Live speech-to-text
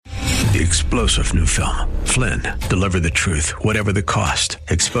The explosive new film, Flynn, deliver the truth, whatever the cost,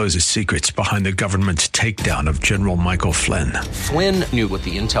 exposes secrets behind the government's takedown of General Michael Flynn. Flynn knew what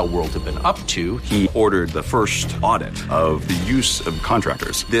the intel world had been up to. He ordered the first audit of the use of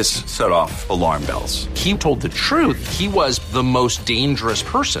contractors. This set off alarm bells. He told the truth. He was the most dangerous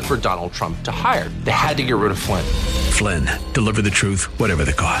person for Donald Trump to hire. They had to get rid of Flynn. Flynn, deliver the truth, whatever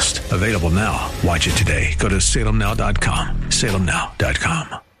the cost. Available now. Watch it today. Go to salemnow.com.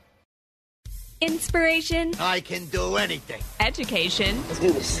 salemnow.com. Inspiration. I can do anything. Education. Let's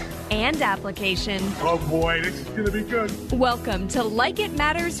do this. And application. Oh boy, this is going to be good. Welcome to Like It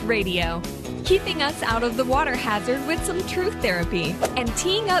Matters Radio. Keeping us out of the water hazard with some truth therapy. And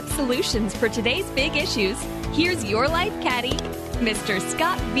teeing up solutions for today's big issues. Here's your life caddy, Mr.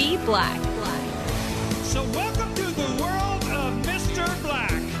 Scott V. Black. So welcome to the world of Mr.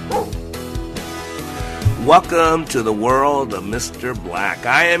 Black. Welcome to the world of Mr. Black.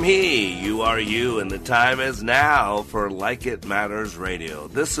 I am he, you are you, and the time is now for Like It Matters Radio.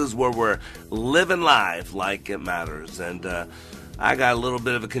 This is where we're living life like it matters. And I got a little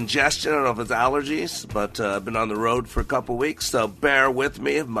bit of a congestion. I don't know if it's allergies, but I've been on the road for a couple weeks, so bear with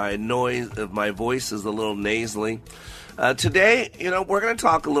me if my voice is a little nasally. Today, we're going to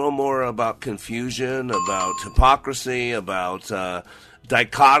talk a little more about confusion, about hypocrisy, about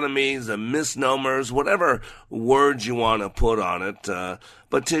dichotomies and misnomers, whatever words you want to put on it.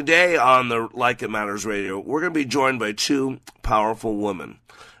 But today on the Like It Matters Radio, we're going to be joined by two powerful women.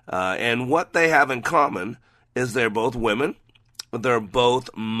 And what they have in common is they're both women, they're both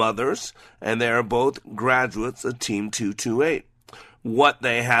mothers, and they are both graduates of Team 228. What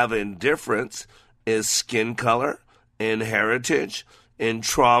they have in difference is skin color, in heritage, in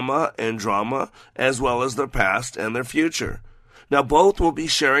trauma and drama, as well as their past and their future. Now, both will be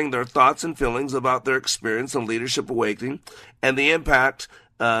sharing their thoughts and feelings about their experience in Leadership Awakening and the impact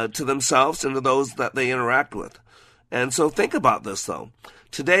to themselves and to those that they interact with. And so think about this, though.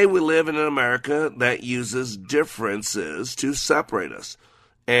 Today, we live in an America that uses differences to separate us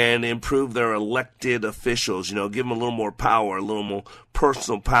and improve their elected officials, give them a little more power, a little more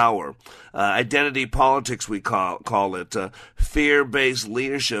personal power. Identity politics, we call it, fear-based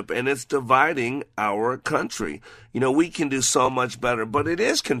leadership, and it's dividing our country. We can do so much better, but it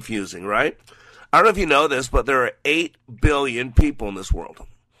is confusing, right? I don't know if you know this, but there are 8 billion people in this world.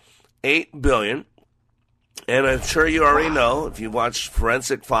 8 billion. And I'm sure you already know, if you watch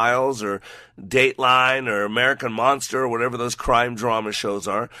Forensic Files or Dateline or American Monster or whatever those crime drama shows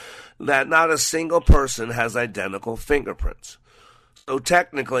are, that not a single person has identical fingerprints. So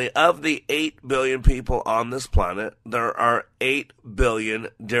technically, of the 8 billion people on this planet, there are 8 billion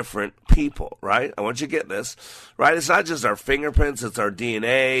different people, right? I want you to get this, right? It's not just our fingerprints, it's our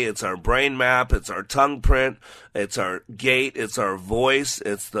DNA, it's our brain map, it's our tongue print, it's our gait, it's our voice,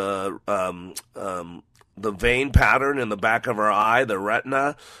 it's the vein pattern in the back of our eye, the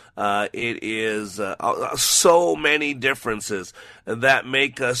retina. It is so many differences that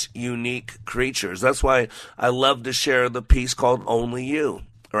make us unique creatures. That's why I love to share the piece called Only You,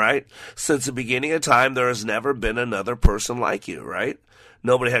 right? Since the beginning of time, there has never been another person like you, right?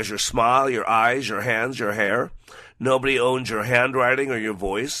 Nobody has your smile, your eyes, your hands, your hair. Nobody owns your handwriting or your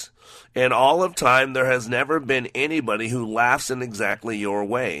voice. In all of time, there has never been anybody who laughs in exactly your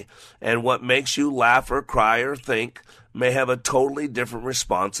way. And what makes you laugh or cry or think may have a totally different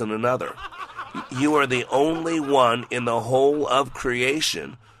response in another. You are the only one in the whole of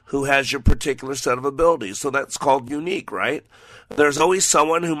creation who has your particular set of abilities. So that's called unique, right? There's always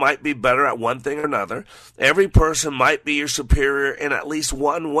someone who might be better at one thing or another. Every person might be your superior in at least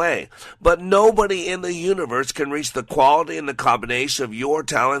one way. But nobody in the universe can reach the quality and the combination of your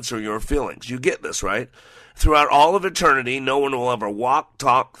talents or your feelings. You get this, right? Throughout all of eternity, no one will ever walk,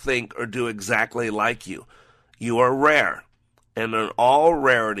 talk, think, or do exactly like you. You are rare. And in all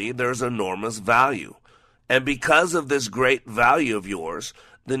rarity, there's enormous value. And because of this great value of yours,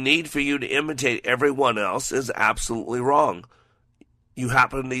 the need for you to imitate everyone else is absolutely wrong. You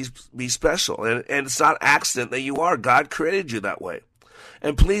happen to be special, and it's not accident that you are. God created you that way.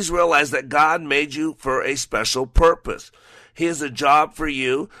 And please realize that God made you for a special purpose. He has a job for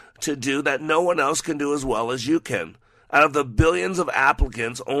you to do that no one else can do as well as you can. Out of the billions of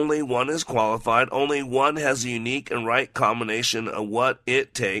applicants, only one is qualified. Only one has a unique and right combination of what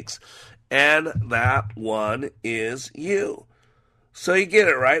it takes, and that one is you. So you get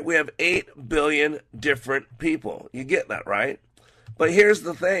it, right? We have 8 billion different people. You get that, right? But here's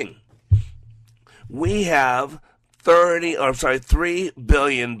the thing. We have 3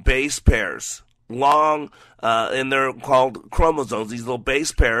 billion base pairs, long, and they're called chromosomes, these little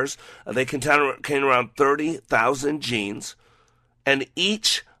base pairs. They contain around 30,000 genes, and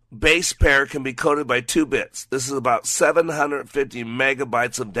each base pair can be coded by 2 bits. This is about 750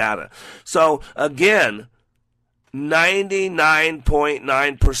 megabytes of data. So, again,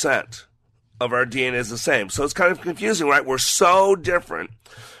 99.9% of our DNA is the same. So it's kind of confusing, right? We're so different,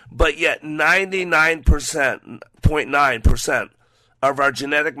 but yet 99.9% of our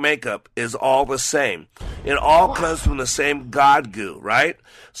genetic makeup is all the same. It all comes from the same God goo, right?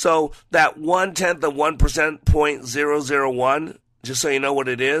 So that 1/10 of 1%, 0.001, just so you know what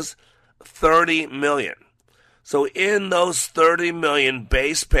it is, 30 million. So in those 30 million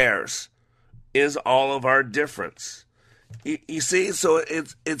base pairs is all of our difference. You see, so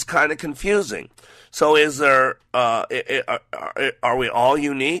it's kind of confusing. So is there? Are we all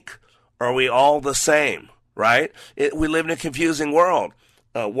unique? Are we all the same? Right? We live in a confusing world.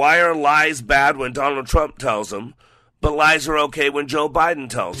 Why are lies bad when Donald Trump tells them, but lies are okay when Joe Biden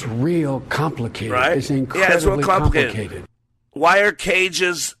tells them? It's real complicated. Right? It's incredibly it's real complicated. Why are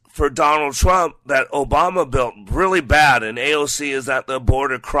cages for Donald Trump that Obama built really bad, and AOC is at the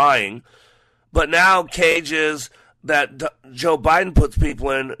border crying, but now cages that Joe Biden puts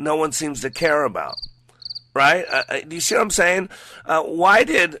people in, no one seems to care about, right? Do you see what I'm saying? Why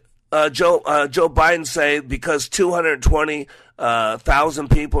did Joe Biden say because 220,000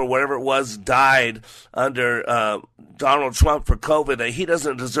 people or whatever it was died under Donald Trump for COVID that he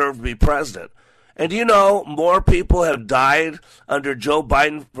doesn't deserve to be president? And do you know more people have died under Joe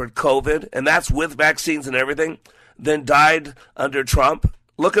Biden for COVID, and that's with vaccines and everything, than died under Trump?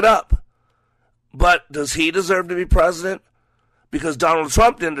 Look it up. But does he deserve to be president? Because Donald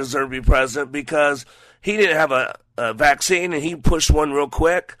Trump didn't deserve to be president because he didn't have a vaccine and he pushed one real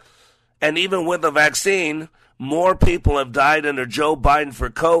quick. And even with the vaccine, more people have died under Joe Biden for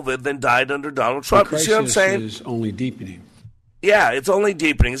COVID than died under Donald Trump. The you see what I'm saying? crisis is only deepening. Yeah, it's only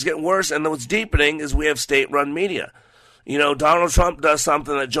deepening. It's getting worse. And what's deepening is we have state-run media. You know, Donald Trump does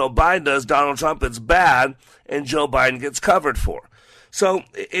something that Joe Biden does. Donald Trump, it's bad, and Joe Biden gets covered for. So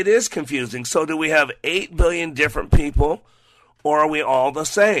it is confusing. So do we have 8 billion different people, or are we all the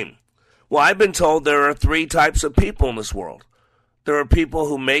same? Well, I've been told there are 3 types of people in this world. There are people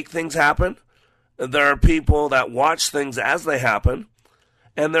who make things happen. There are people that watch things as they happen.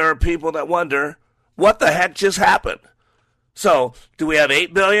 And there are people that wonder, what the heck just happened? So do we have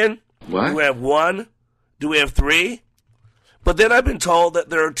 8 billion? What? Do we have 1? Do we have 3? But then I've been told that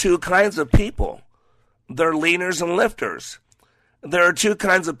there are 2 kinds of people. They're leaners and lifters. There are 2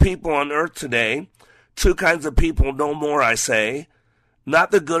 kinds of people on earth today, 2 kinds of people, no more, I say, not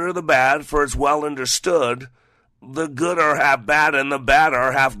the good or the bad, for it's well understood, the good are half bad and the bad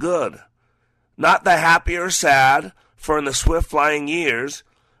are half good. Not the happy or sad, for in the swift flying years,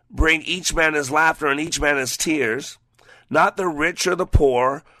 bring each man his laughter and each man his tears. Not the rich or the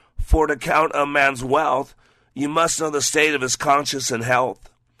poor, for to count a man's wealth, you must know the state of his conscience and health.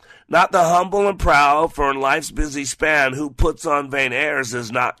 Not the humble and proud, for in life's busy span, who puts on vain airs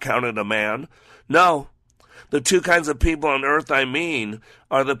is not counted a man. No, the 2 kinds of people on earth I mean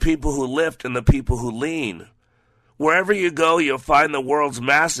are the people who lift and the people who lean. Wherever you go, you'll find the world's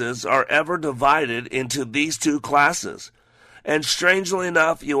masses are ever divided into these 2 classes. And strangely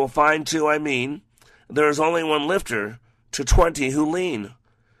enough, you will find too, I mean, there is only 1 lifter to 20 who lean.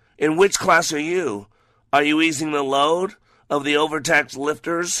 In which class are you? Are you easing the load of the overtaxed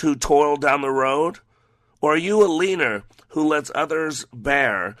lifters who toil down the road? Or are you a leaner who lets others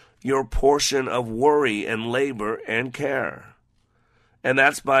bear your portion of worry and labor and care? And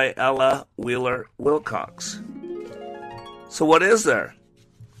that's by Ella Wheeler Wilcox. So what is there?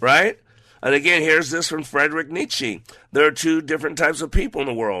 Right? And again, here's this from Friedrich Nietzsche. There are 2 different types of people in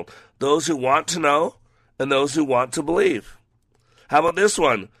the world. Those who want to know and those who want to believe. How about this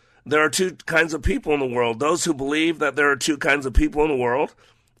one? There are 2 kinds of people in the world. Those who believe that there are 2 kinds of people in the world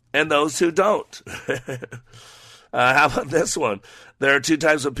and those who don't. How about this one? There are 2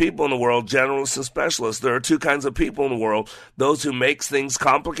 types of people in the world, generalists and specialists. There are 2 kinds of people in the world, those who make things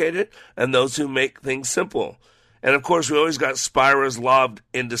complicated and those who make things simple. And of course, we always got Spira's law of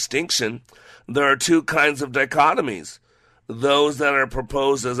indistinction. There are 2 kinds of dichotomies, those that are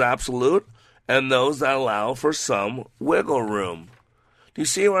proposed as absolute and those that allow for some wiggle room. Do you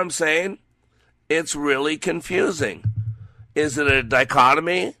see what I'm saying? It's really confusing. Is it a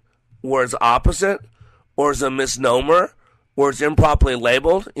dichotomy where it's opposite, or is it a misnomer, or it's improperly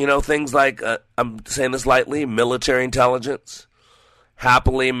labeled? You know, things like, I'm saying this lightly, military intelligence,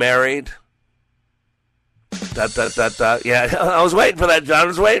 happily married, ... Yeah, I was waiting for that, John. I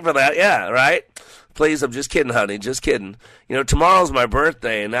was waiting for that. Yeah, right? Please, I'm just kidding, honey. Just kidding. You know, tomorrow's my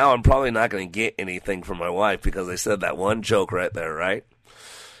birthday, and now I'm probably not going to get anything from my wife because I said that one joke right there, right?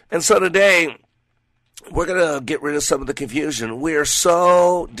 And so today, we're going to get rid of some of the confusion. We are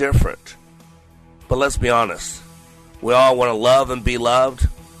so different. But let's be honest. We all want to love and be loved.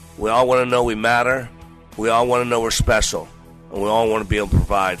 We all want to know we matter. We all want to know we're special. And we all want to be able to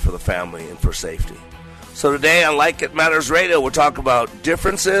provide for the family and for safety. So today on Like It Matters Radio, we'll talk about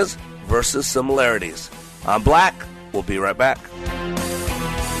differences versus similarities. I'm Black. We'll be right back.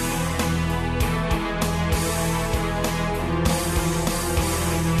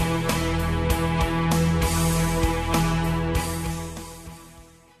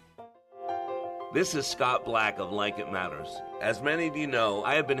 This is Scott Black of Like It Matters. As many of you know,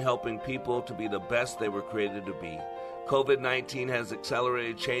 I have been helping people to be the best they were created to be. COVID-19 has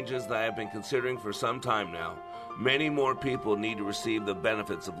accelerated changes that I have been considering for some time now. Many more people need to receive the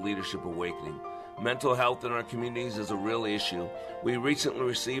benefits of Leadership Awakening. Mental health in our communities is a real issue. We recently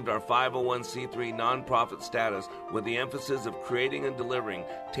received our 501c3 nonprofit status with the emphasis of creating and delivering,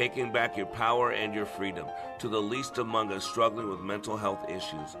 taking back your power and your freedom to the least among us struggling with mental health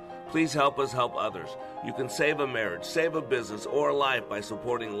issues. Please help us help others. You can save a marriage, save a business, or a life by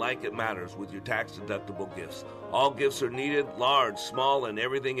supporting Like It Matters with your tax-deductible gifts. All gifts are needed, large, small, and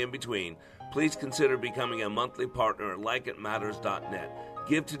everything in between. Please consider becoming a monthly partner at likeitmatters.net.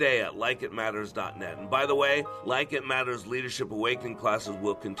 Give today at likeitmatters.net. And by the way, Like It Matters Leadership Awakening classes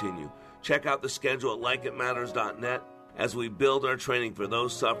will continue. Check out the schedule at likeitmatters.net as we build our training for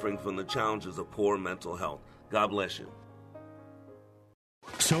those suffering from the challenges of poor mental health. God bless you.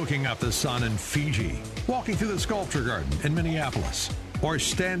 Soaking up the sun in Fiji, walking through the Sculpture Garden in Minneapolis, or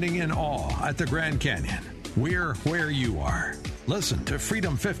standing in awe at the Grand Canyon. We're where you are. Listen to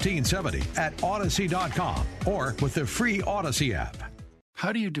Freedom 1570 at Odyssey.com or with the free Odyssey app.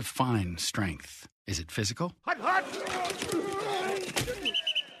 How do you define strength? Is it physical?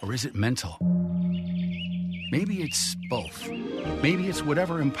 Or is it mental? Maybe it's both. Maybe it's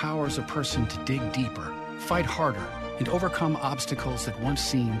whatever empowers a person to dig deeper, fight harder, and overcome obstacles that once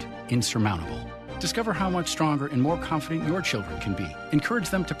seemed insurmountable. Discover how much stronger and more confident your children can be. Encourage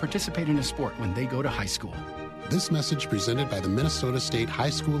them to participate in a sport when they go to high school. This message presented by the Minnesota State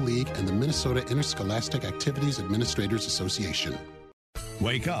High School League and the Minnesota Interscholastic Activities Administrators Association.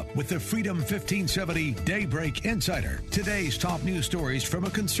 Wake up with the Freedom 1570 Daybreak Insider. Today's top news stories from a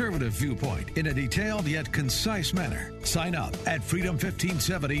conservative viewpoint in a detailed yet concise manner. Sign up at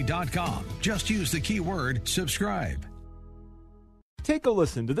freedom1570.com. Just use the keyword subscribe. Take a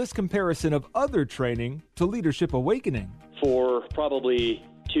listen to this comparison of other training to Leadership Awakening. For probably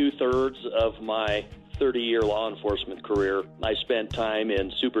 2/3 of my 30-year law enforcement career, I spent time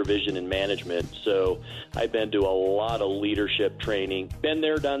in supervision and management, so I've been to a lot of leadership training. Been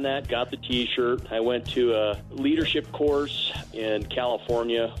there, done that, got the T-shirt. I went to a leadership course in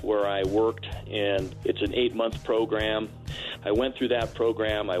California where I worked, and it's an 8-month program. I went through that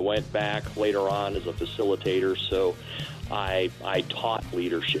program. I went back later on as a facilitator, so I taught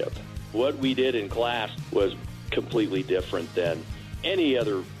leadership. What we did in class was completely different than any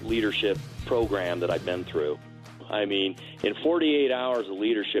other leadership program that I've been through. I mean, in 48 hours of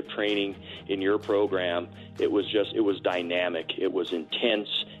leadership training in your program, it was dynamic. It was intense.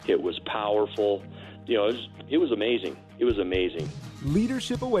 It was powerful. You know, it was amazing. It was amazing.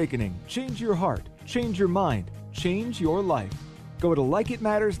 Leadership Awakening. Change your heart. Change your mind. Change your life. Go to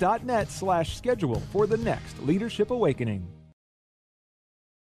likeitmatters.net/schedule for the next Leadership Awakening.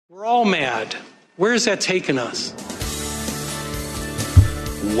 We're all mad. Where is that taking us?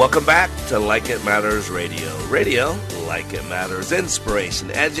 Welcome back to Like It Matters Radio. Radio, like it matters, inspiration,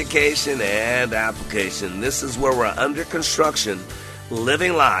 education, and application. This is where we're under construction,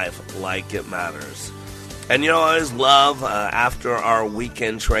 living life like it matters. And, you know, I always love, after our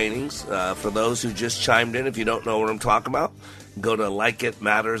weekend trainings, for those who just chimed in, if you don't know what I'm talking about, go to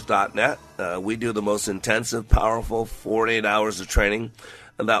likeitmatters.net. We do the most intensive, powerful 48 hours of training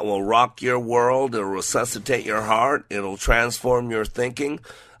that will rock your world. It'll resuscitate your heart. It'll transform your thinking.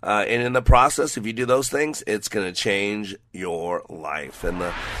 And in the process, if you do those things, it's going to change your life. And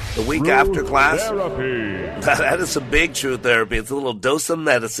the week after class, that is some big true therapy. It's a little dose of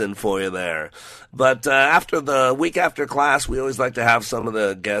medicine for you there. But after the week after class, we always like to have some of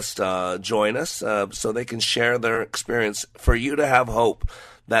the guests join us so they can share their experience for you to have hope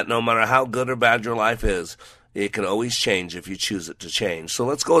that no matter how good or bad your life is, it can always change if you choose it to change. So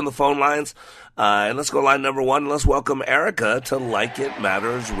let's go in the phone lines, and let's go line number one. Let's welcome Erica to Like It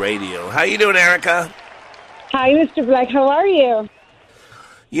Matters Radio. How you doing, Erica? Hi, Mr. Black. How are you?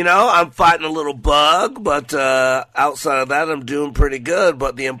 You know, I'm fighting a little bug, but outside of that, I'm doing pretty good.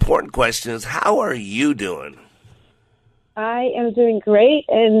 But the important question is, how are you doing? I am doing great,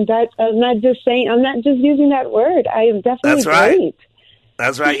 and I'm not just using that word. I am definitely That's right. great.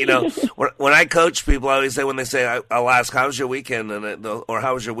 That's right. You know, when I coach people, I always say, when they say, I'll ask, how's your weekend? Or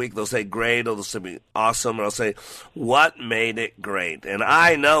how was your week? They'll say, great. Or they'll say, awesome. And I'll say, what made it great? And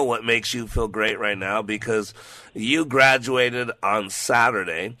I know what makes you feel great right now because you graduated on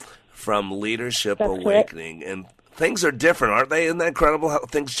Saturday from Leadership Awakening. And things are different, aren't they? Isn't that incredible how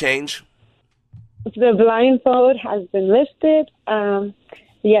things change? The blindfold has been lifted.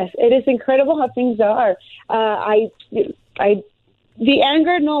 Yes, it is incredible how things are. The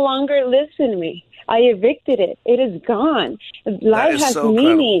anger no longer lives in me. I evicted it. It is gone. Life has so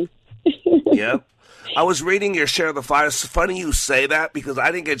meaning. Yep. I was reading your Share the Fire. It's funny you say that because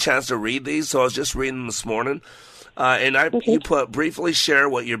I didn't get a chance to read these, so I was just reading them this morning. You put, briefly share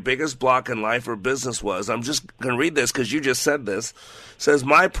what your biggest block in life or business was. I'm just going to read this because you just said this. It says,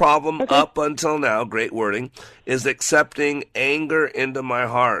 my problem up until now, great wording, is accepting anger into my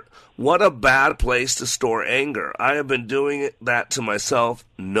heart. What a bad place to store anger. I have been doing that to myself,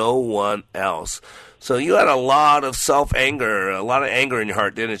 no one else. So you had a lot of self-anger, a lot of anger in your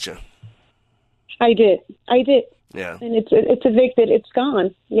heart, didn't you? I did. Yeah. And it's evicted. It's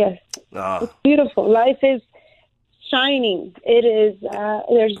gone. Yes. It's beautiful. Life is shining. It is,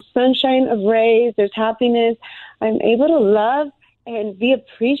 there's sunshine of rays. There's happiness. I'm able to love and be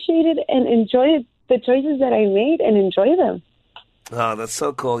appreciated and enjoy the choices that I made and enjoy them. Oh, that's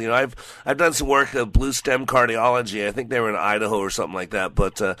so cool. You know, I've done some work at Blue Stem Cardiology. I think they were in Idaho or something like that.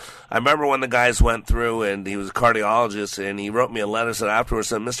 But I remember when the guys went through, and he was a cardiologist, and he wrote me a letter, said afterwards,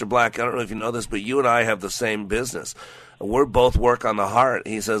 said, Mr. Black, I don't know if you know this, but you and I have the same business. We're both work on the heart.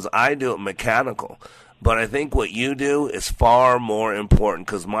 He says, I do it mechanical. But I think what you do is far more important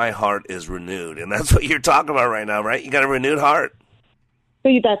because my heart is renewed. And that's what you're talking about right now, right? You got a renewed heart.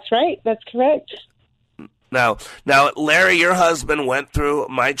 That's right. That's correct. Now, Larry, your husband went through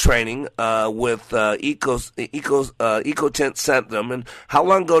my training with Ecotint sent them. And how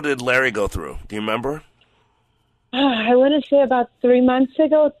long ago did Larry go through? Do you remember? I want to say about 3 months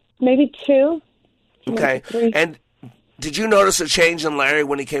ago, maybe 2. Okay. And did you notice a change in Larry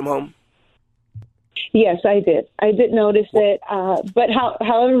when he came home? Yes, I did. I did notice it. But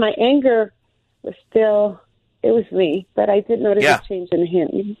however, my anger was still, it was me. But I did notice a change in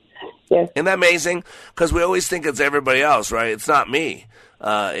him. Yes. Isn't that amazing? Because we always think it's everybody else, right? It's not me.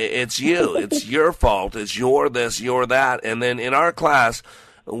 It's you. It's your fault. It's your this, your that. And then in our class,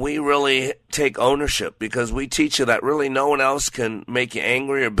 we really take ownership because we teach you that really no one else can make you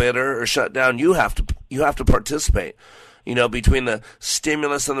angry or bitter or shut down. You have to participate. You know, between the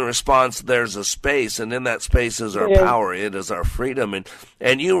stimulus and the response, there's a space, and in that space is our power. It is our freedom.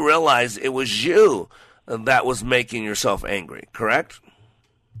 And you realize it was you that was making yourself angry, correct?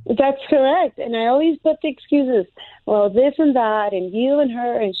 That's correct. And I always put the excuses, well, this and that, and you and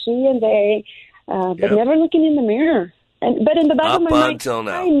her, and she and they, but never looking in the mirror. But in the back of my mind,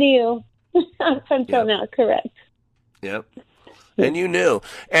 I knew. Up until now, correct. Yep. And you knew.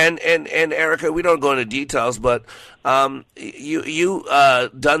 And Erica, we don't go into details, but you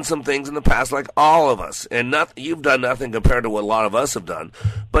done some things in the past, like all of us, and you've done nothing compared to what a lot of us have done.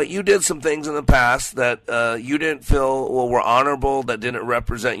 But you did some things in the past that you didn't feel were honorable, that didn't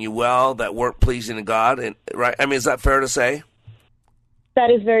represent you well, that weren't pleasing to God. And right? I mean, is that fair to say?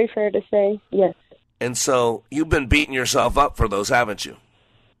 That is very fair to say. Yes. And so you've been beating yourself up for those, haven't you?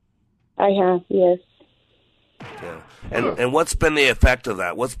 I have. Yes. Yeah. And what's been the effect of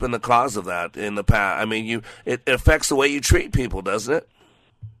that? What's been the cause of that in the past? I mean, it affects the way you treat people, doesn't it?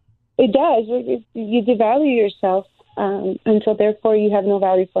 It does. You devalue yourself, and so therefore you have no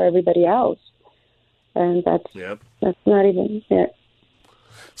value for everybody else. And that's not even it.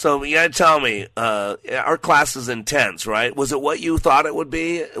 So you got to tell me, our class is intense, right? Was it what you thought it would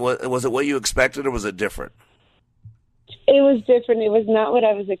be? Was it what you expected, or was it different? It was different. It was not what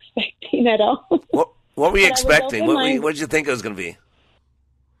I was expecting at all. What were you expecting? What did you think it was going to be?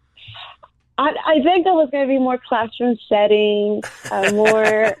 I think it was going to be more classroom setting,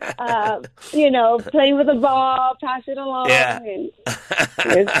 more, playing with the ball, pass it along. Yeah.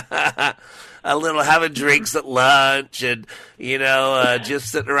 And, a little having drinks at lunch and,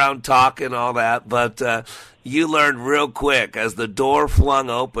 just sitting around talking, all that. But you learned real quick as the door flung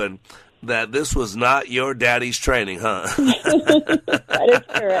open that this was not your daddy's training, huh? That is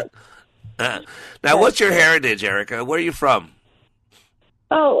correct. Now, what's your heritage, Erica? Where are you from?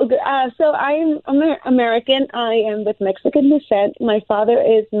 So I'm American. I am with Mexican descent. My father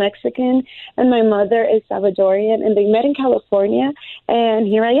is Mexican, and my mother is Salvadorian, and they met in California, and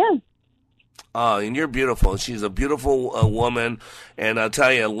here I am. Oh, and you're beautiful. She's a beautiful woman. And I'll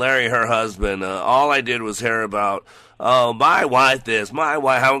tell you, Larry, her husband, all I did was hear about, oh, my wife this, my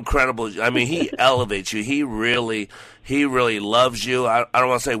wife, how incredible. I mean, he elevates you. He really loves you. I don't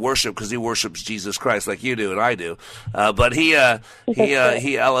want to say worship because he worships Jesus Christ like you do and I do. But he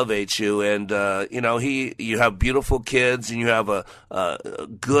elevates you. And, you have beautiful kids and you have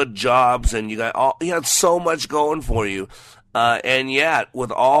good jobs and you had so much going for you. And yet,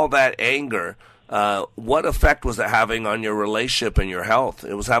 with all that anger, what effect was it having on your relationship and your health?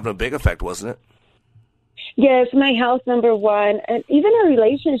 It was having a big effect, wasn't it? Yes, my health, number one, and even a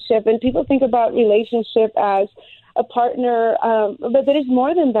relationship. And people think about relationship as a partner, but there is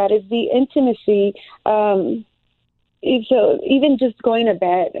more than that. It's the intimacy. So even just going to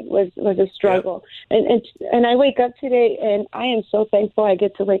bed was a struggle. Yeah. And I wake up today, and I am so thankful I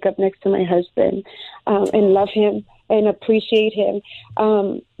get to wake up next to my husband and love him and appreciate him.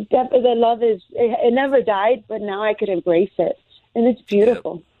 The love it never died, but now I could embrace it, and it's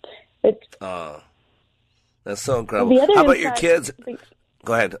beautiful. Yep. That's so incredible. How about your kids?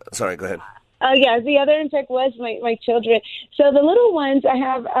 Go ahead. Sorry, go ahead. The other impact was my children. So the little ones, I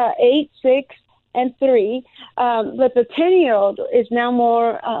have 8, 6, and 3, but the 10-year-old is now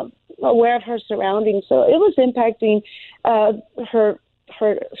more aware of her surroundings. So it was impacting her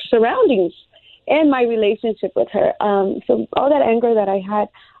surroundings and my relationship with her. So all that anger that I had,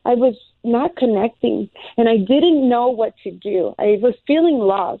 I was not connecting, and I didn't know what to do. I was feeling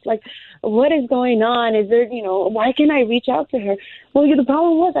lost. Like, what is going on? Is there, why can't I reach out to her? Well, the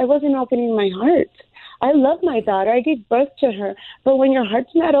problem was I wasn't opening my heart. I love my daughter. I gave birth to her. But when your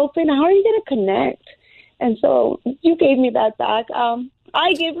heart's not open, how are you going to connect? And so you gave me that back.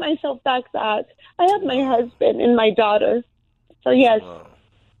 I gave myself back that. I have my husband and my daughter. So, yes. Wow.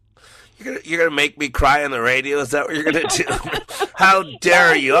 You're gonna make me cry on the radio? Is that what you're gonna do? How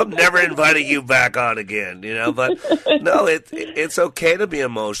dare you? I'm never inviting you back on again. But no, it's okay to be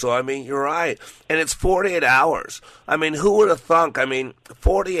emotional. I mean, you're right, and it's 48 hours. I mean, who would have thunk?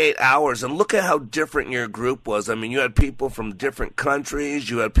 48 hours, and look at how different your group was. I mean, you had people from different countries.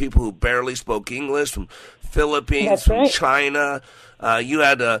 You had people who barely spoke English, from Philippines, from China. You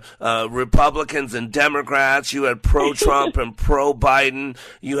had Republicans and Democrats. You had pro-Trump and pro-Biden.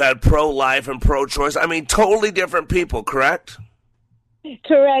 You had pro-life and pro-choice. I mean, totally different people, correct?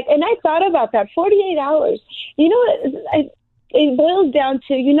 Correct. And I thought about that. 48 hours. It boils down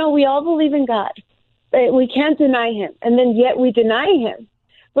to, we all believe in God. We can't deny him. And then yet we deny him.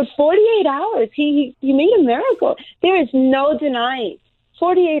 But 48 hours, he made a miracle. There is no denying.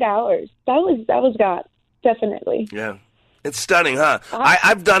 48 hours. That was God. Definitely. Yeah. It's stunning, huh?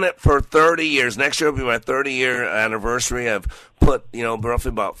 I've done it for 30 years. Next year will be my 30-year anniversary. I've put, roughly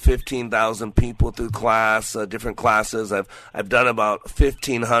about 15,000 people through different classes. I've done about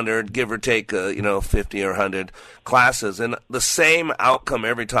 1,500, give or take, 50 or 100 classes, and the same outcome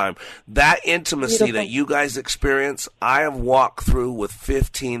every time. That intimacy that you guys experience, I have walked through with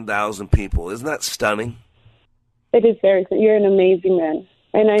 15,000 people. Isn't that stunning? It is very. You're an amazing man,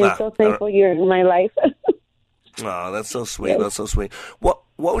 and I'm so thankful you're in my life. Oh, that's so sweet. That's so sweet. What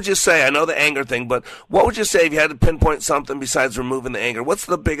would you say? I know the anger thing, but what would you say if you had to pinpoint something besides removing the anger? What's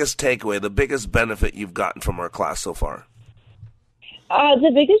the biggest takeaway, the biggest benefit you've gotten from our class so far?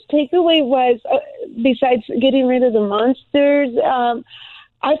 The biggest takeaway was, besides getting rid of the monsters,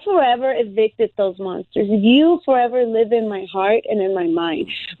 I forever evicted those monsters. You forever live in my heart and in my mind.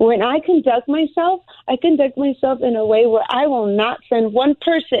 When I conduct myself in a way where I will not send one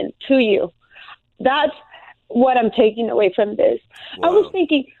person to you. That's what I'm taking away from this. Wow. I was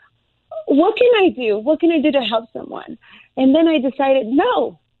thinking, what can I do? What can I do to help someone? And then I decided,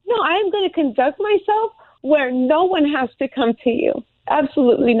 no, I am going to conduct myself where no one has to come to you.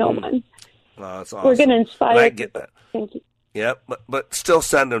 Absolutely no one. Wow, that's awesome. We're going to inspire. I get that. Thank you. Yep, but still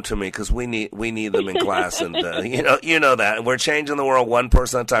send them to me because we need them in class, and you know that. And we're changing the world one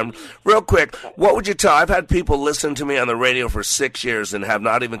person at a time. Real quick, what would you tell? I've had people listen to me on the radio for 6 years and have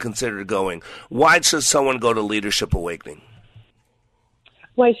not even considered going. Why should someone go to Leadership Awakening?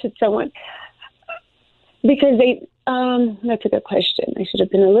 Why should someone? Because that's a good question. I should have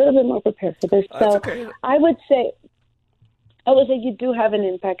been a little bit more prepared for this. So okay. I would say you do have an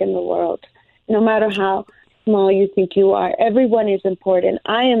impact in the world, no matter how small you think you are. Everyone is important.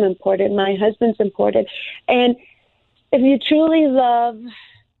 I am important. My husband's important. And if you truly love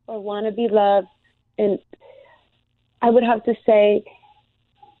or want to be loved, and I would have to say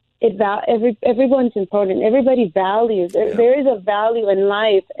everyone's important. Everybody values. There is a value in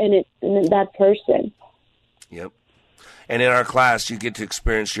life and in that person. Yep. And in our class, you get to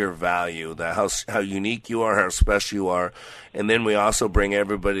experience your value, how unique you are, how special you are. And then we also bring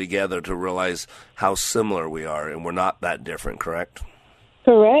everybody together to realize how similar we are, and we're not that different, correct?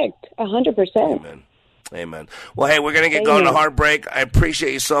 Correct, 100%. Amen. Well, hey, we're going to get going to hard break. I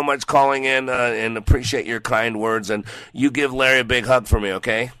appreciate you so much calling in and appreciate your kind words. And you give Larry a big hug for me,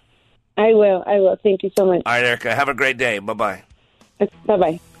 okay? I will. Thank you so much. All right, Erica, have a great day. Bye-bye.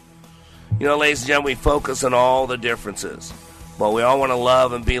 Bye-bye. You know, ladies and gentlemen, we focus on all the differences. Well, we all want to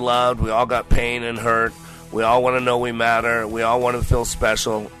love and be loved. We all got pain and hurt. We all want to know we matter. We all want to feel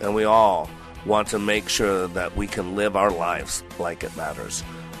special. And we all want to make sure that we can live our lives like it matters.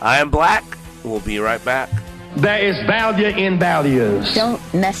 I am Black. We'll be right back. There is value in values. Don't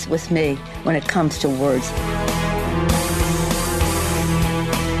mess with me when it comes to words.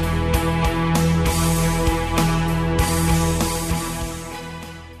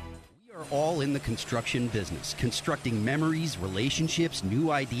 We are all in the construction business, constructing memories, relationships,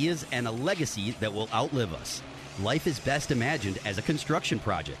 new ideas, and a legacy that will outlive us. Life is best imagined as a construction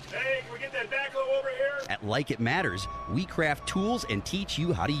project. Hey, can we get that backhoe over here? At Like It Matters, we craft tools and teach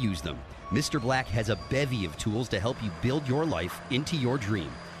you how to use them. Mr. Black has a bevy of tools to help you build your life into your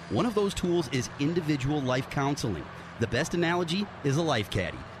dream. One of those tools is individual life counseling. The best analogy is a life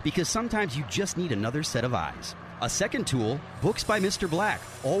caddy, because sometimes you just need another set of eyes. A second tool, Books by Mr. Black,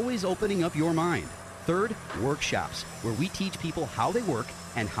 always opening up your mind. Third, workshops, where we teach people how they work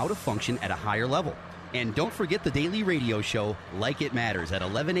and how to function at a higher level. And don't forget the daily radio show, Like It Matters, at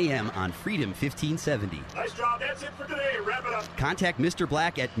 11 a.m. on Freedom 1570. Nice job. That's it for today. Wrap it up. Contact Mr.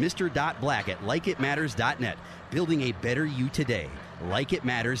 Black at mr.black@likeitmatters.net. Building a better you today.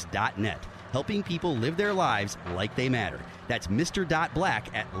 Likeitmatters.net. Helping people live their lives like they matter. That's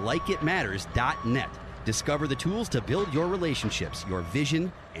mr.black@likeitmatters.net. Discover the tools to build your relationships, your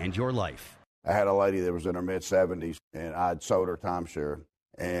vision, and your life. I had a lady that was in her mid-70s, and I'd sold her timeshare.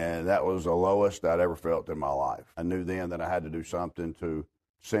 And that was the lowest I'd ever felt in my life. I knew then that I had to do something to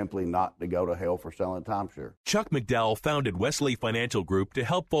simply not to go to hell for selling timeshare. Chuck McDowell founded Wesley Financial Group to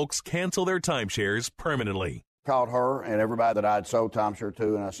help folks cancel their timeshares permanently. Called her and everybody that I'd sold timeshare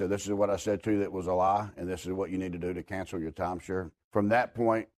to, and I said, this is what I said to you that was a lie, and this is what you need to do to cancel your timeshare. From that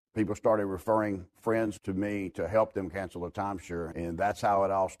point, people started referring friends to me to help them cancel a timeshare, and that's how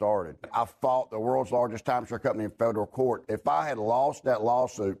it all started. I fought the world's largest timeshare company in federal court. If I had lost that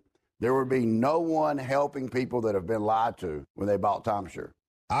lawsuit, there would be no one helping people that have been lied to when they bought timeshare.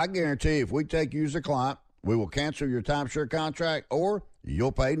 I guarantee if we take you as a client, we will cancel your timeshare contract or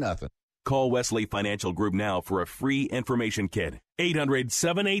you'll pay nothing. Call Wesley Financial Group now for a free information kit.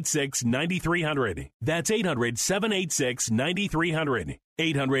 800-786-9300. That's 800-786-9300.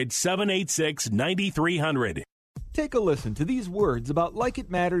 800-786-9300. Take a listen to these words about Like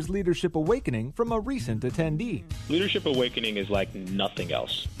It Matters Leadership Awakening from a recent attendee. Leadership Awakening is like nothing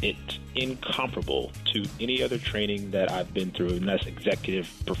else. It's incomparable to any other training that I've been through, and that's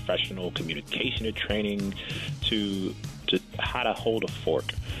executive professional communication training to how to hold a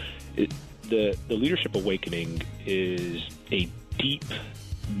fort. The Leadership Awakening is a deep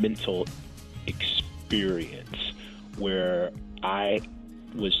mental experience where I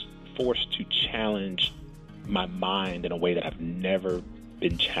was forced to challenge my mind in a way that I've never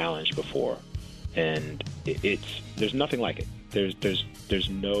been challenged before, and there's nothing like it. There's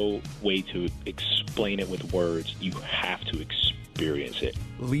no way to explain it with words. You have to experience it.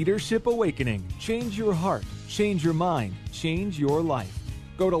 Leadership Awakening. Change your heart, change your mind, change your life.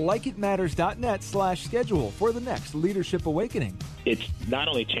 Go to likeitmatters.net/schedule for the next Leadership Awakening. It's not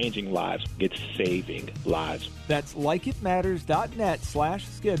only changing lives, it's saving lives. That's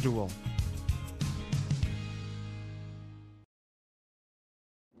likeitmatters.net/schedule.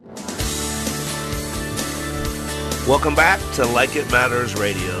 Welcome back to Like It Matters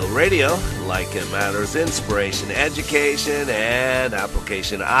Radio. Radio, like it matters, inspiration, education, and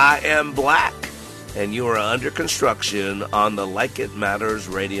application. I am Black, and you are under construction on the Like It Matters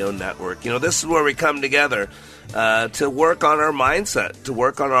Radio Network. You know, this is where we come together to work on our mindset, to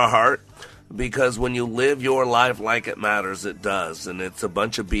work on our heart, because when you live your life like it matters, it does, and it's a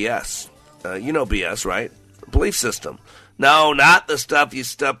bunch of BS. You know BS, right? Belief system. No, not the stuff you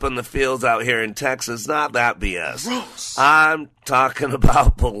step in the fields out here in Texas. Not that BS. Gross. I'm talking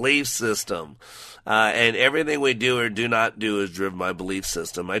about belief system. And everything we do or do not do is driven by belief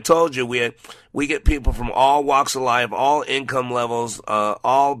system. I told you we get people from all walks of life, all income levels,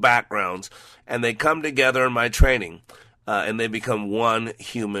 all backgrounds, and they come together in my training, and they become one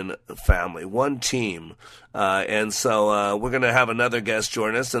human family, one team. And so we're going to have another guest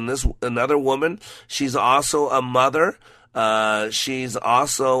join us, and another woman. She's also a mother She's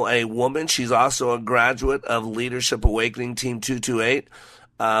also a woman. She's also a graduate of Leadership Awakening Team 228.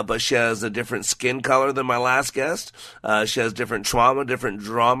 But she has a different skin color than my last guest. She has different trauma, different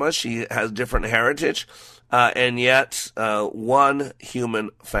drama. She has different heritage. And yet, one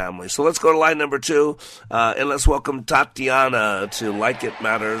human family. So let's go to line number 2, and let's welcome Tatiana to Like It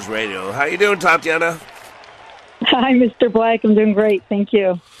Matters Radio. How you doing, Tatiana? Hi, Mr. Black. I'm doing great. Thank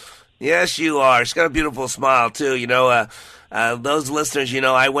you. Yes, you are. She's got a beautiful smile, too. You know, those listeners, you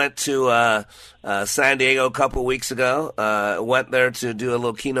know, I went to San Diego a couple weeks ago. Went there to do a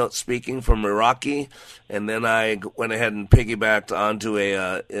little keynote speaking for Meraki, and then I went ahead and piggybacked onto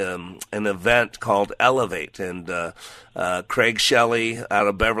an event called Elevate. And Craig Shelley out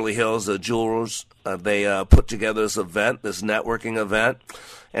of Beverly Hills, the Jewelers, they put together this event, this networking event.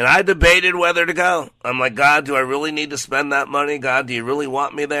 And I debated whether to go. I'm like, God, do I really need to spend that money? God, do you really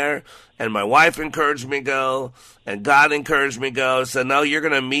want me there? And my wife encouraged me to go, and God encouraged me to go. Said, no, you're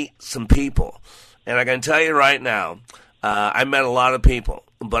going to meet some people. And I can tell you right now, I met a lot of people,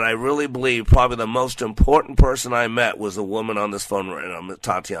 but I really believe probably the most important person I met was a woman on this phone right now,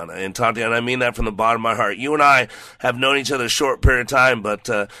 Tatiana. And Tatiana, I mean that from the bottom of my heart. You and I have known each other a short period of time, but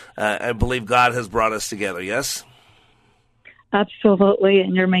I believe God has brought us together, yes? Absolutely,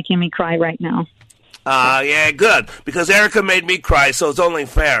 and you're making me cry right now. Yeah, good, because Erica made me cry, so it's only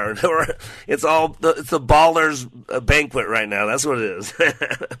fair. It's the ballers banquet right now. That's what it is.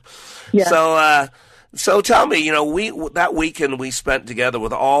 Yeah. So tell me, you know, that weekend we spent together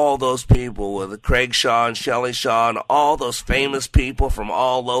with all those people, with Craig Shaw and Shelley Shaw and all those famous people from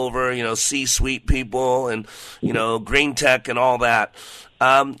all over, you know, C-suite people and, you know, green tech and all that.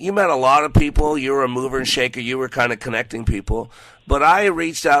 You met a lot of people. You were a mover and shaker. You were kind of connecting people. But I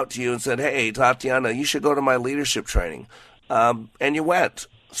reached out to you and said, hey, Tatiana, you should go to my leadership training. And you went.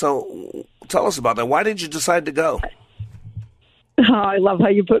 So tell us about that. Why did you decide to go? Oh, I love how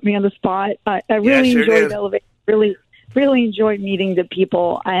you put me on the spot. I really enjoyed Elevate. Really enjoyed meeting the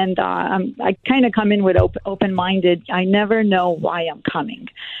people. And I kind of come in with open-minded. I never know why I'm coming.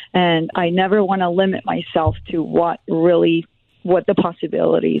 And I never want to limit myself to what the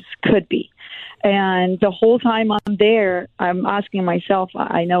possibilities could be. And the whole time I'm there, I'm asking myself,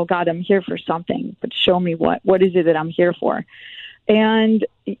 I know, God, I'm here for something, but show me what is it that I'm here for? And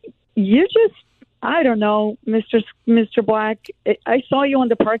you just, I don't know, Mr. Black, I saw you on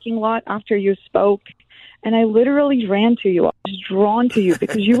the parking lot after you spoke, and I literally ran to you. I was drawn to you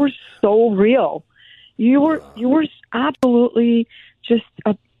because you were so real. You were absolutely just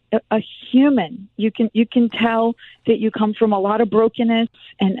a human. You can tell that you come from a lot of brokenness,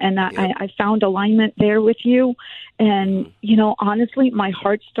 and I found alignment there with you. And you know, honestly, my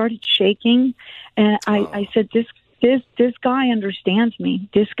heart started shaking, and I said, this guy understands me.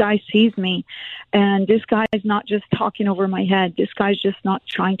 This guy sees me, and this guy is not just talking over my head. This guy's just not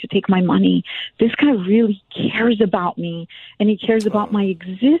trying to take my money. This guy really cares about me, and he cares about my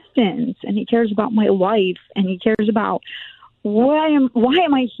existence, and he cares about my life, and he cares about why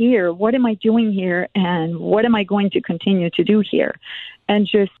am I here? What am I doing here? And what am I going to continue to do here? And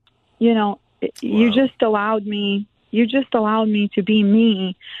just, you know, you just allowed me to be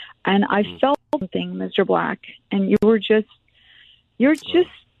me. And I felt something, Mr. Black. And you're just,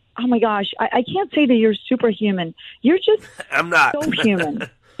 oh my gosh, I can't say that you're superhuman. You're just I'm not. So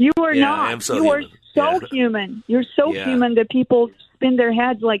human. You are not. I am so you human. Are so human. You're so human that people spin their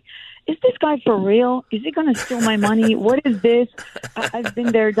heads like, is this guy for real? Is he going to steal my money? What is this? I've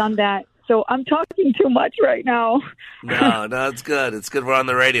been there, done that. So I'm talking too much right now. No, it's good. It's good we're on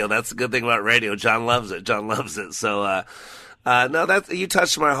the radio. That's the good thing about radio. John loves it. So, no, you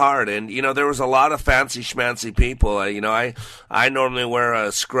touched my heart. And, you know, there was a lot of fancy schmancy people. You know, I normally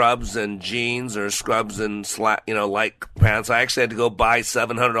wear scrubs and jeans or scrubs and light pants. I actually had to go buy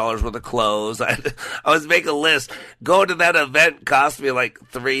 $700 worth of clothes. I was making a list. Going to that event cost me like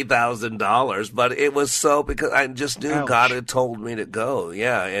 $3,000, but it was because I just knew God had told me to go.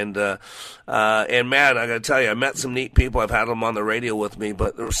 Yeah. And man, I got to tell you, I met some neat people. I've had them on the radio with me,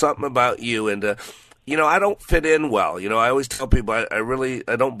 but there was something about you and, you know, I don't fit in well. You know, I always tell people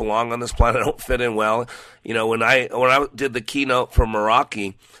I don't belong on this planet. I don't fit in well. You know, when I did the keynote for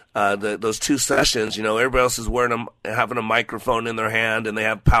Meraki, those 2 sessions, you know, everybody else is having a microphone in their hand and they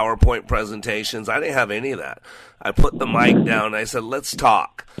have PowerPoint presentations. I didn't have any of that. I put the mic down and I said, let's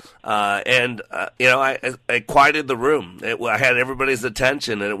talk. You know, I quieted the room. I had everybody's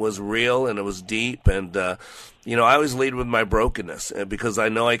attention and it was real and it was deep and, you know, I always lead with my brokenness because I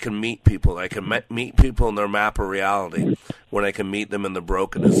know I can meet people. I can meet people in their map of reality when I can meet them in the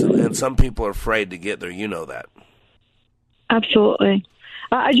brokenness. And some people are afraid to get there. You know that. Absolutely.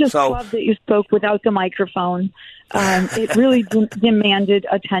 I just love that you spoke without the microphone. It really demanded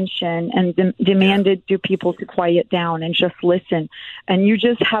attention and demanded people to quiet down and just listen. And you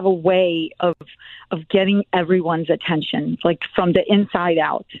just have a way of getting everyone's attention, like from the inside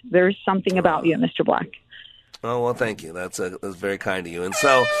out. There's something about you, Mr. Black. Oh, well, thank you. That's very kind of you. And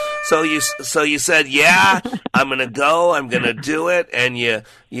so you said, yeah, I'm going to go, I'm going to do it, and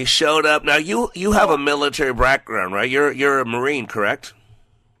you showed up. Now you have a military background, right? You're a Marine, correct?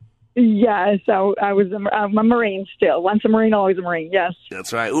 Yes, I'm a Marine still. Once a Marine, always a Marine. Yes.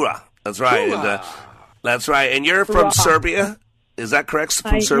 That's right. Hoorah. That's right. And, that's right. And you're from Serbia? Is that correct?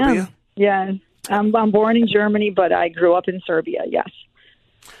 From Serbia? Yes. I'm born in Germany, but I grew up in Serbia. Yes.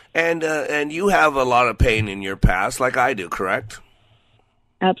 And you have a lot of pain in your past, like I do, correct?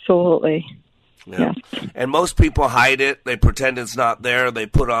 Absolutely. Yeah. And most people hide it. They pretend it's not there. They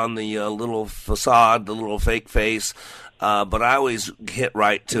put on the little facade, the little fake face. But I always hit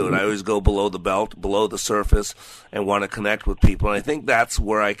right to it. I always go below the belt, below the surface, and want to connect with people. And I think that's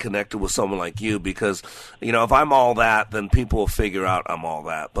where I connected with someone like you because, if I'm all that, then people will figure out I'm all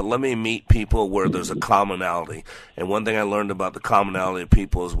that. But let me meet people where there's a commonality. And one thing I learned about the commonality of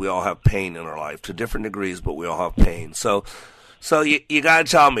people is we all have pain in our life to different degrees, but we all have pain. So you got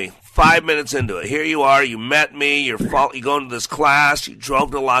to tell me, 5 minutes into it, here you are, you met me, you're going to this class, you drove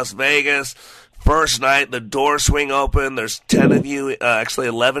to Las Vegas. First night, the doors swing open. There's 10 of you, actually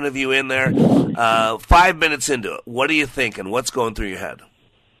 11 of you in there. 5 minutes into it, what are you thinking? What's going through your head?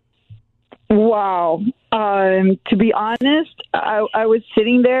 Wow. To be honest, I was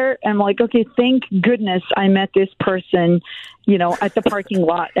sitting there and I'm like, okay, thank goodness I met this person, at the parking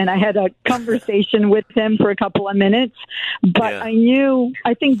lot. And I had a conversation with him for a couple of minutes. But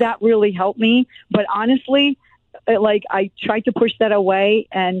I think that really helped me. But honestly, I tried to push that away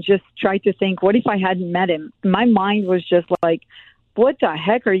and just tried to think, what if I hadn't met him? My mind was just like, what the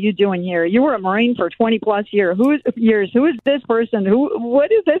heck are you doing here? You were a Marine for 20 plus years. Who is this person?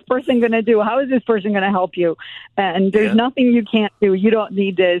 What is this person going to do? How is this person going to help you? And there's nothing you can't do. You don't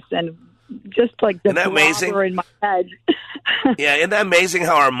need this. And just like the blobber in my head. Yeah, isn't that amazing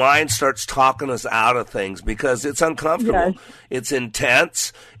how our mind starts talking us out of things because it's uncomfortable. Yes. It's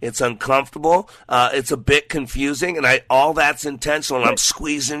intense. It's uncomfortable. It's a bit confusing, and all that's intentional. I'm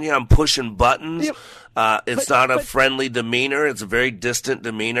squeezing you. I'm pushing buttons. Yep. It's not a friendly demeanor. It's a very distant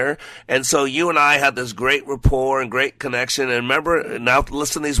demeanor. And so you and I had this great rapport and great connection. And remember, now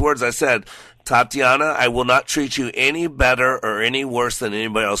listen to these words I said. Tatiana, I will not treat you any better or any worse than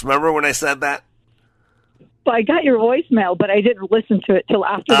anybody else. Remember when I said that? Well, I got your voicemail, but I didn't listen to it till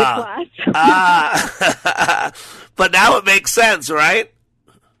after the class. But now it makes sense, right?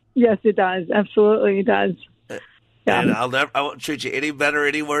 Yes, it does. Absolutely, it does. Yeah. And I won't treat you any better or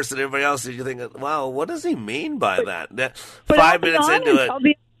any worse than everybody else. And you think, wow, what does he mean by that? 5 minutes into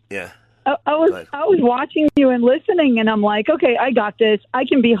it. Yeah. I was watching you and listening, and I'm like, okay, I got this. I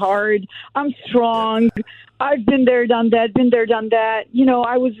can be hard. I'm strong. Yeah. I've been there, done that,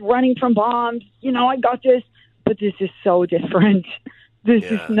 I was running from bombs. I got this. But this is so different. This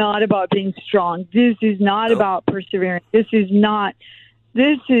is not about being strong. This is not about persevering. This is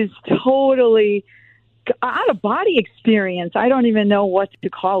totally out-of-body experience. I don't even know what to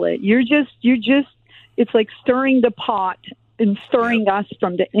call it. You're just, it's like stirring the pot and stirring us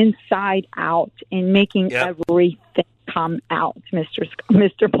from the inside out and making everything come out,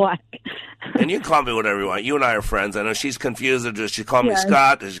 Mr. Black. And you can call me whatever you want. You and I are friends. I know she's confused. Does she call me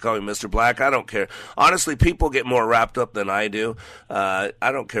Scott? Does she call me Mr. Black? I don't care. Honestly, people get more wrapped up than I do. I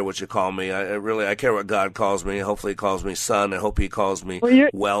don't care what you call me. I care what God calls me. Hopefully he calls me son. I hope he calls me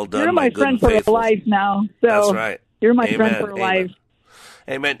well done. You're my friend for life now. So that's right. You're my friend for life.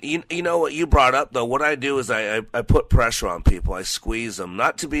 Hey, man, you know what you brought up, though? What I do is I put pressure on people. I squeeze them,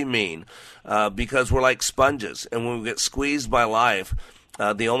 not to be mean, because we're like sponges. And when we get squeezed by life,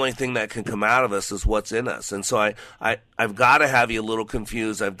 the only thing that can come out of us is what's in us. And so I've got to have you a little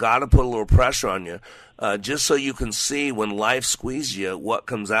confused. I've got to put a little pressure on you, just so you can see when life squeezes you, what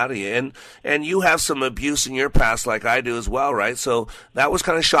comes out of you. And you have some abuse in your past like I do as well, right? So that was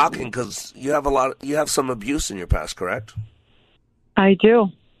kind of shocking because you have some abuse in your past, correct? I do.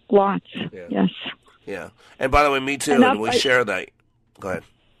 Lots. Yeah. Yes. Yeah. And by the way, me too. And we share that. Go ahead.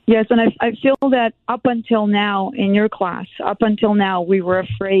 Yes, and I feel that up until now in your class, we were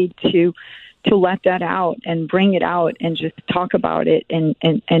afraid to let that out and bring it out and just talk about it and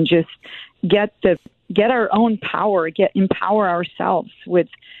just get our own power, empower ourselves with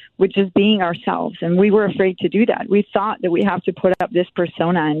just being ourselves. And we were afraid to do that. We thought that we have to put up this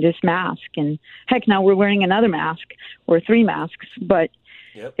persona and this mask. And heck, now we're wearing another mask or 3 masks. But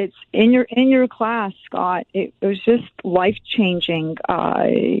Yep. It's in your class, Scott. It was just life-changing.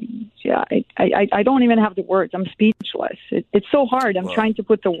 I don't even have the words. I'm speechless. It's so hard. I'm trying to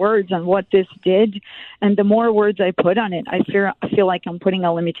put the words on what this did, and the more words I put on it, I feel like I'm putting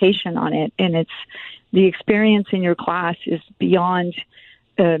a limitation on it. And it's the experience in your class is beyond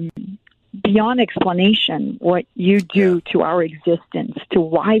explanation. What you do to our existence, to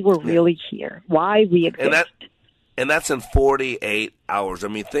why we're really here, why we exist. And that's in 48 hours. I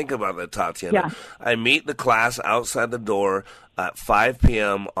mean, think about that, Tatiana. Yeah. I meet the class outside the door at 5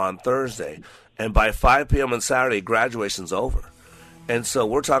 p.m. on Thursday. And by 5 p.m. on Saturday, graduation's over. And so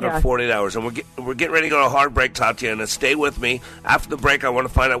we're talking 48 hours. And we're getting ready to go to a hard break, Tatiana. Stay with me. After the break, I want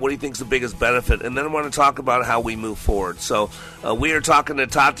to find out what do you think is the biggest benefit. And then I want to talk about how we move forward. So we are talking to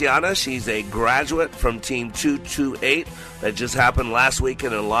Tatiana. She's a graduate from Team 228 that just happened last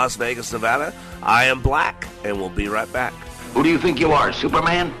weekend in Las Vegas, Nevada. I am Black, and we'll be right back. Who do you think you are,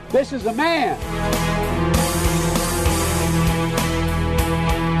 Superman? This is a man.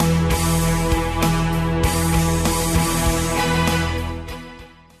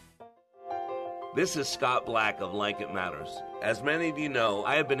 This is Scott Black of Like It Matters. As many of you know,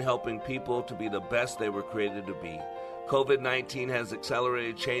 I have been helping people to be the best they were created to be. COVID-19 has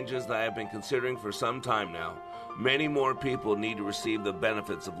accelerated changes that I have been considering for some time now. Many more people need to receive the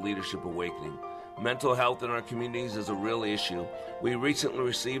benefits of Leadership Awakening. Mental health in our communities is a real issue. We recently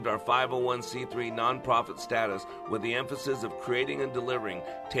received our 501c3 nonprofit status with the emphasis of creating and delivering,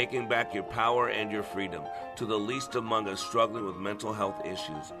 taking back your power and your freedom to the least among us struggling with mental health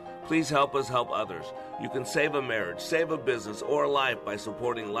issues. Please help us help others. You can save a marriage, save a business, or a life by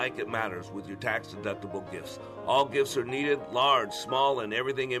supporting Like It Matters with your tax-deductible gifts. All gifts are needed, large, small, and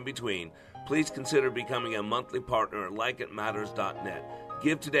everything in between. Please consider becoming a monthly partner at likeitmatters.net.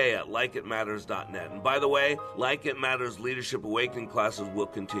 Give today at likeitmatters.net. And by the way, Like It Matters Leadership Awakening classes will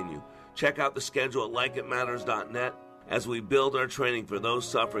continue. Check out the schedule at likeitmatters.net as we build our training for those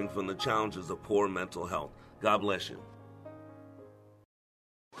suffering from the challenges of poor mental health. God bless you.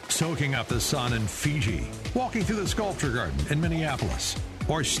 Soaking up the sun in Fiji, walking through the Sculpture Garden in Minneapolis,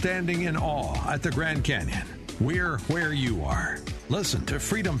 or standing in awe at the Grand Canyon. We're where you are. Listen to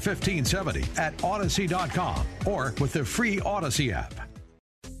Freedom 1570 at Odyssey.com or with the free Odyssey app.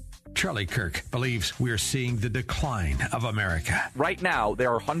 Charlie Kirk believes we're seeing the decline of America. Right now,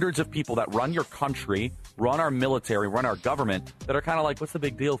 there are hundreds of people that run your country, run our military, run our government, that are kind of like, what's the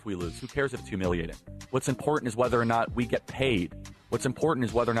big deal if we lose? Who cares if it's humiliating? What's important is whether or not we get paid. What's important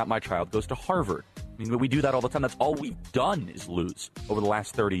is whether or not my child goes to Harvard. I mean, we do that all the time. That's all we've done is lose over the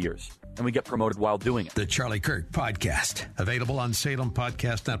last 30 years. And we get promoted while doing it. The Charlie Kirk Podcast. Available on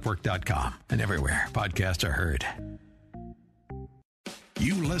SalemPodcastNetwork.com and everywhere podcasts are heard.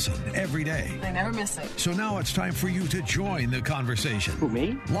 You listen every day. I never miss it. So now it's time for you to join the conversation. Who,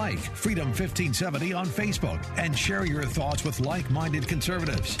 me? Like Freedom 1570 on Facebook and share your thoughts with like-minded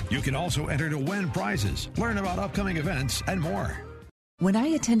conservatives. You can also enter to win prizes, learn about upcoming events, and more. When I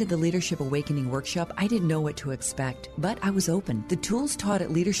attended the Leadership Awakening workshop, I didn't know what to expect, but I was open. The tools taught at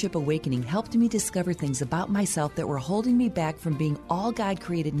Leadership Awakening helped me discover things about myself that were holding me back from being all God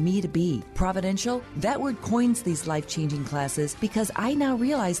created me to be. Providential? That word coins these life-changing classes because I now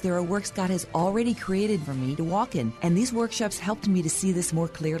realize there are works God has already created for me to walk in, and these workshops helped me to see this more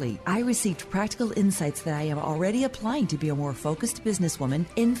clearly. I received practical insights that I am already applying to be a more focused businesswoman,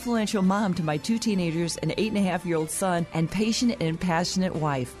 influential mom to my 2 teenagers, an 8.5-year-old son, and patient and passionate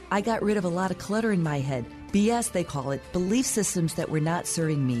wife. I got rid of a lot of clutter in my head. BS, they call it, belief systems that were not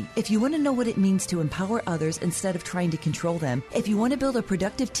serving me. If you want to know what it means to empower others instead of trying to control them, if you want to build a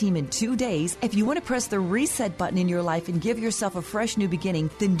productive team in 2 days, if you want to press the reset button in your life and give yourself a fresh new beginning,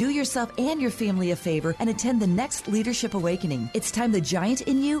 then do yourself and your family a favor and attend the next Leadership Awakening. It's time the giant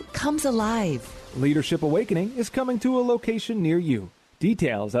in you comes alive. Leadership Awakening is coming to a location near you.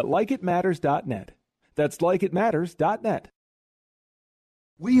 Details at likeitmatters.net. That's likeitmatters.net.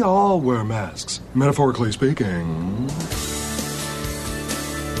 We all wear masks, metaphorically speaking.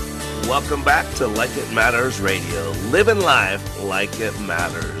 Welcome back to Like It Matters Radio, living life like it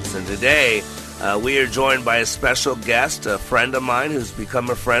matters. And today, we are joined by a special guest, a friend of mine who's become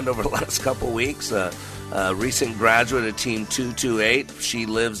a friend over the last couple weeks, a recent graduate of Team 228. She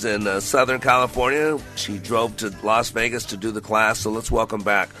lives in Southern California. She drove to Las Vegas to do the class. So let's welcome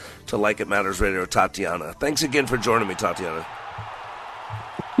back to Like It Matters Radio, Tatiana. Thanks again for joining me, Tatiana.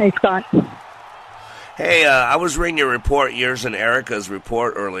 Hey, Scott. Hey, I was reading your report, yours and Erica's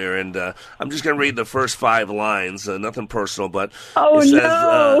report earlier, and I'm just going to read the first 5 lines. Nothing personal, but it says,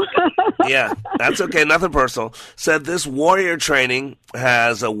 no! Yeah, that's okay, nothing personal. Said this warrior training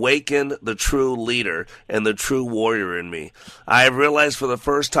has awakened the true leader and the true warrior in me. I have realized for the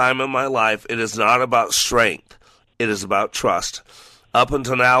first time in my life it is not about strength. It is about trust. Up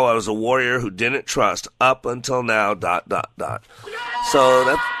until now, I was a warrior who didn't trust. Up until now, ... So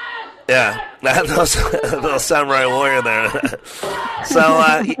that's... Yeah, little samurai warrior there.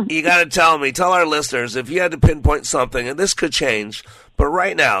 So you got to tell our listeners, if you had to pinpoint something, and this could change, but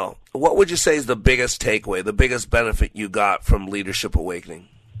right now, what would you say is the biggest takeaway, the biggest benefit you got from Leadership Awakening?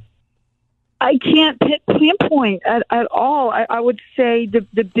 I can't pinpoint at all. I would say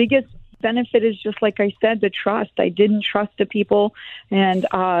the biggest benefit is just like I said, the trust. I didn't trust the people, and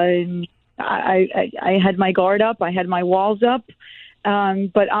I had my guard up. I had my walls up.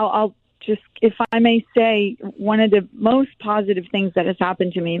 But I'll just, if I may say, one of the most positive things that has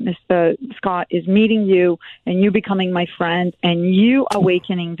happened to me, Mr. Scott, is meeting you and you becoming my friend and you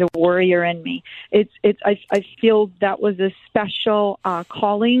awakening the warrior in me. I feel that was a special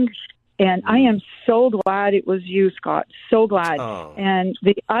calling. And I am so glad it was you, Scott. So glad. Oh. And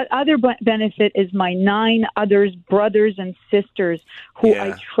the other benefit is my 9 others, brothers and sisters, who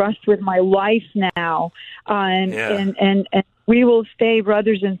I trust with my life now. And we will stay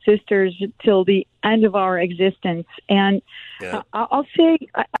brothers and sisters till the end of our existence. And I'll say,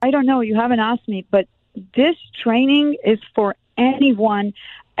 I don't know, you haven't asked me, but this training is for anyone,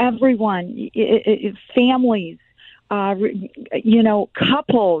 everyone, families,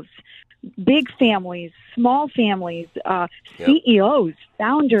 couples, big families, small families, CEOs,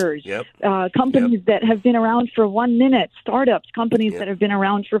 founders, companies that have been around for 1 minute, startups, companies that have been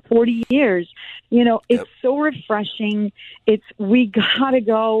around for 40 years. It's so refreshing. We got to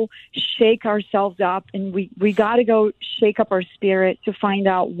go shake ourselves up, and we got to go shake up our spirit to find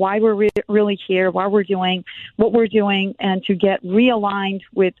out why we're really here, why we're doing what we're doing, and to get realigned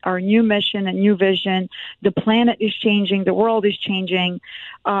with our new mission and new vision. The planet is changing. The world is changing.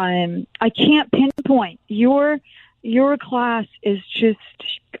 I can't pinpoint. Your class is just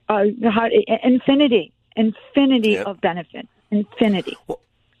infinity of benefit. Infinity.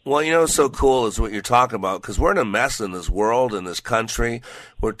 Well, what's so cool is what you're talking about, because we're in a mess in this world, in this country.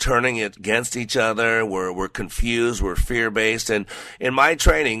 We're turning it against each other. We're confused. We're fear-based. And in my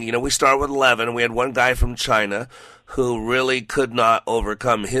training, we start with 11, and we had one guy from China who really could not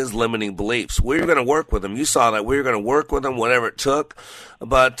overcome his limiting beliefs. We were going to work with him. You saw that. We were going to work with him, whatever it took.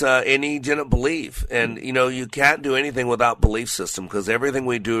 But and he didn't believe. And, you can't do anything without belief system, because everything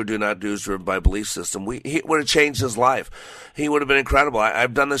we do or do not do is driven by belief system. He would have changed his life. He would have been incredible.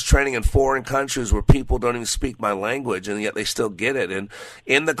 I've done this training in foreign countries where people don't even speak my language, and yet they still get it. And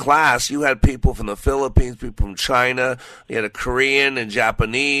in the class, you had people from the Philippines, people from China. You had a Korean and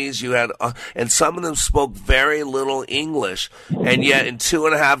Japanese. You had, and some of them spoke very little English, and yet in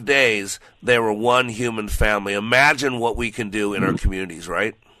 2.5 days, they were one human family. Imagine what we can do in our communities,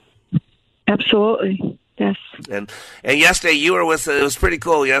 right? Absolutely. Yes. And yesterday you were with, it was pretty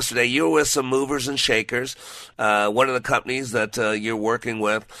cool yesterday, you were with some movers and shakers, one of the companies that you're working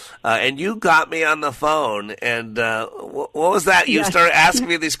with, and you got me on the phone, and what was that? You started asking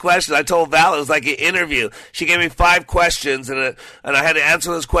me these questions. I told Val it was like an interview. She gave me 5 questions, and I had to answer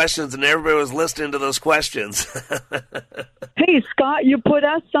those questions, and everybody was listening to those questions. Hey, Scott, you put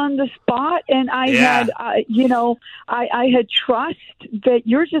us on the spot, and I had, I had trust that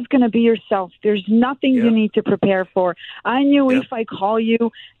you're just going to be yourself. There's nothing you need to prepare for. I knew if I call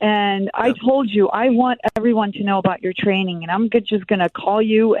you, and I told you I want everyone to know about your training, and I'm just going to call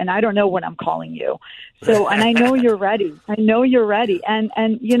you, and I don't know when I'm calling you. So, and I know you're ready. I know you're ready. And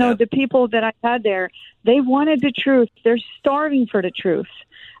the people that I had there, they wanted the truth. They're starving for the truth.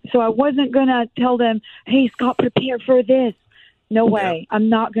 So I wasn't going to tell them, hey, Scott, prepare for this. No way. I'm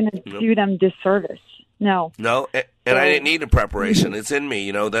not going to do them disservice. No. And I didn't need a preparation. It's in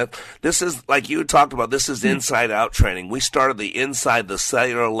me, that this is, like you talked about, this is inside-out training. We started the inside, the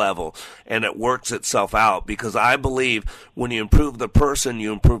cellular level, and it works itself out, because I believe when you improve the person,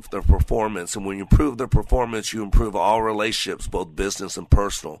 you improve their performance. And when you improve their performance, you improve all relationships, both business and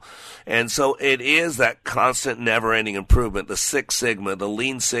personal. And so it is that constant, never-ending improvement, the Six Sigma, the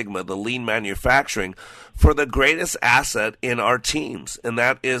lean manufacturing, for the greatest asset in our teams, and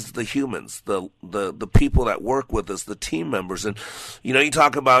that is the humans, the people that work with us, the team members. And you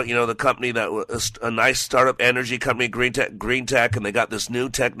talk about the company that was a nice startup energy company, Green Tech, and they got this new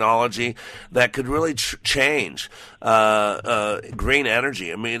technology that could really change green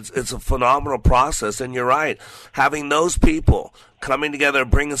energy. I mean, it's a phenomenal process, and you're right. Having those people coming together,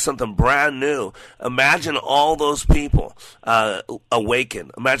 bringing something brand new. Imagine all those people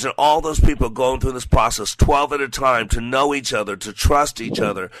awaken. Imagine all those people going through this process 12 at a time to know each other, to trust each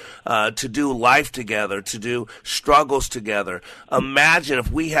other, to do life together, to do struggles together. Imagine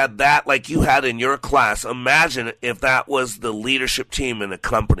if we had that like you had in your class. Imagine if that was the leadership team in a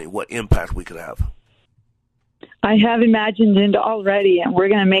company, what impact we could have. I have imagined it already, and we're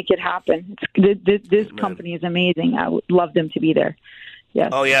going to make it happen. This company is amazing. I would love them to be there.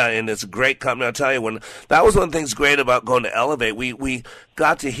 Yes. Oh, yeah, and it's a great company. I'll tell you, that was one of the things great about going to Elevate. We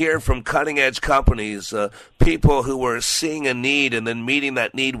got to hear from cutting-edge companies, people who were seeing a need and then meeting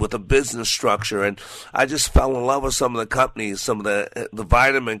that need with a business structure. And I just fell in love with some of the companies, some of the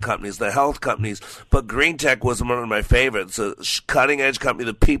vitamin companies, the health companies. But Green Tech was one of my favorites. A cutting-edge company.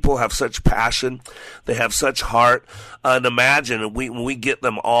 The people have such passion. They have such heart. And imagine when we get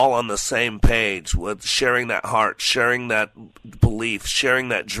them all on the same page with sharing that heart, sharing that belief, sharing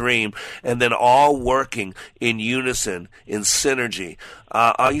that dream, and then all working in unison, in synergy.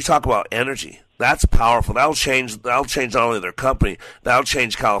 You talk about energy. That's powerful. That'll change not only their company, that'll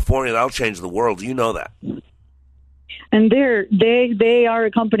change California, that'll change the world. You know that. And they are a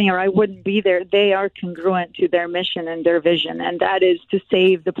company, or I wouldn't be there. They are congruent to their mission and their vision, and that is to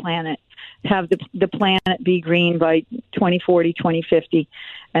save the planet, have the planet be green by 2040, 2050.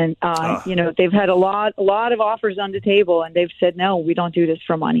 And, they've had a lot of offers on the table, and they've said, no, we don't do this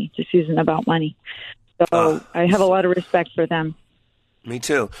for money. This isn't about money. So I have a lot of respect for them. Me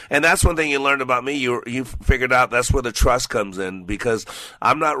too. And that's one thing you learned about me. You figured out that's where the trust comes in, because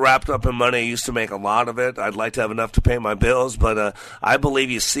I'm not wrapped up in money. I used to make a lot of it. I'd like to have enough to pay my bills, but I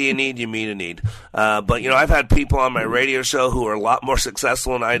believe you see a need, you meet a need. But, I've had people on my radio show who are a lot more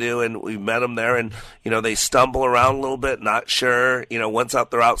successful than I do, and we've met them there, and, they stumble around a little bit, not sure. Once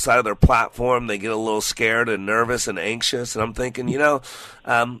they're outside of their platform, they get a little scared and nervous and anxious, and I'm thinking,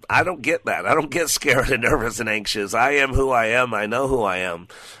 I don't get that. I don't get scared and nervous and anxious. I am who I am. I know who I am.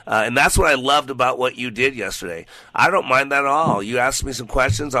 And that's what I loved about what you did yesterday. I don't mind that at all. You asked me some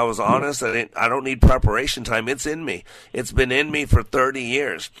questions. I was honest. I don't need preparation time. It's in me. It's been in me for 30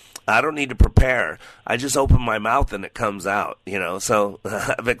 years. I don't need to prepare. I just open my mouth and it comes out, so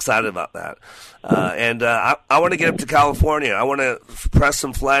I'm excited about that. I want to get up to California. I want to press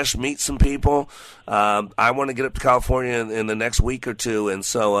some flesh, meet some people. I want to get up to California in the next week or two, and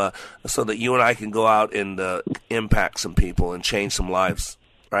so that you and I can go out and impact some people and change some lives,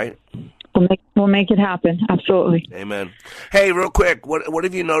 right? We'll make it happen. Absolutely. Amen. Hey, real quick, what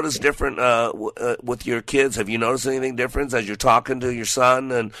have you noticed different with your kids? Have you noticed anything different as you're talking to your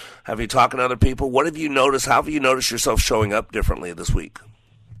son, and have you talking to other people? What have you noticed? How have you noticed yourself showing up differently this week?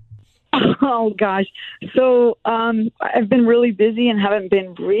 Oh, gosh. So I've been really busy and haven't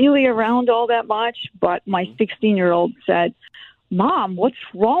been really around all that much, but my 16-year-old said, Mom, what's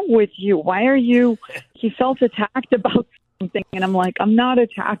wrong with you? Why are you... He felt attacked about something, and I'm like, I'm not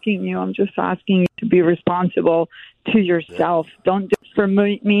attacking you. I'm just asking you to be responsible to yourself. Don't do it for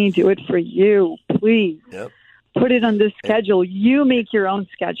me. Do it for you, please. Yep. Put it on the schedule. You make your own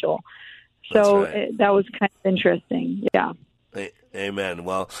schedule. So that was kind of interesting. Yeah. Amen.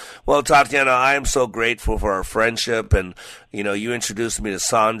 Well, Tatiana, I am so grateful for our friendship, and you introduced me to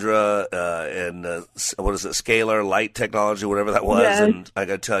Sandra and what is it, Scalar Light Technology, whatever that was. Yes. And I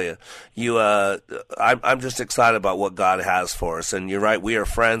got to tell you, I'm just excited about what God has for us. And you're right, we are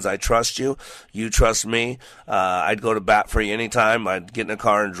friends. I trust you. You trust me. I'd go to bat for you anytime. I'd get in a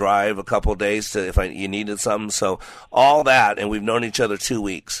car and drive a couple of days if you needed something. So all that, and we've known each other 2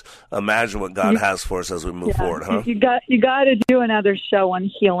 weeks. Imagine what God has for us as we move forward, huh? You got to do another show on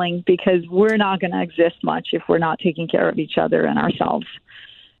healing, because we're not going to exist much if we're not taking care of each other and ourselves.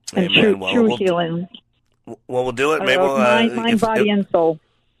 And true healing. Well, we'll do it. Maybe mind, body, and soul.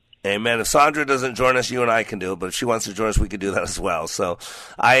 Amen. If Sandra doesn't join us, you and I can do it. But if she wants to join us, we could do that as well. So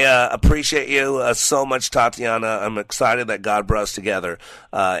I appreciate you so much, Tatiana. I'm excited that God brought us together.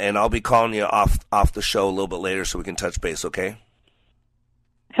 And I'll be calling you off the show a little bit later so we can touch base, okay?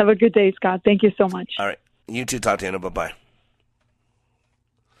 Have a good day, Scott. Thank you so much. All right. You too, Tatiana. Bye-bye.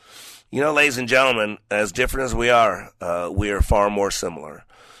 Ladies and gentlemen, as different as we are far more similar.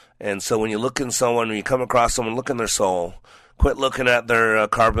 And so when you look in someone, when you come across someone, look in their soul. Quit looking at their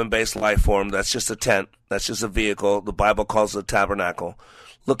carbon-based life form. That's just a tent. That's just a vehicle. The Bible calls it a tabernacle.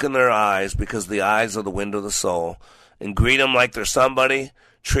 Look in their eyes, because the eyes are the window of the soul. And greet them like they're somebody.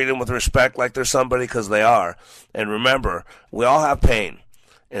 Treat them with respect like they're somebody, because they are. And remember, we all have pain.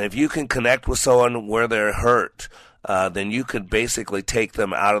 And if you can connect with someone where they're hurt, then you could basically take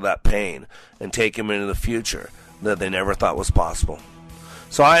them out of that pain and take them into the future that they never thought was possible.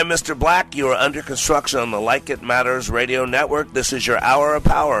 So I am Mr. Black. You are under construction on the Like It Matters radio network. This is your hour of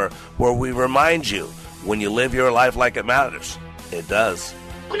power where we remind you, when you live your life like it matters, it does.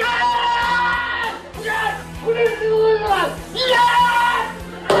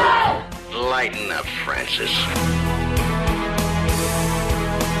 Lighten up, Francis.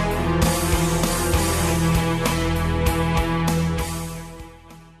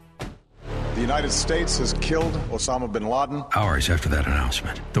 The United States has killed Osama bin Laden. Hours after that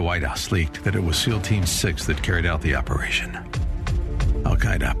announcement, the White House leaked that it was SEAL Team 6 that carried out the operation.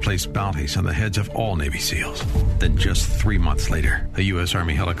 Al-Qaeda placed bounties on the heads of all Navy SEALs. Then just 3 months later, a U.S.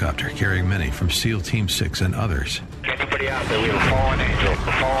 Army helicopter carrying many from SEAL Team 6 and others. Anybody out there? We have a fallen angel.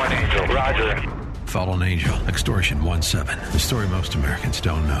 A fallen angel. Roger. Fallen Angel, Extortion 1-7. The story most Americans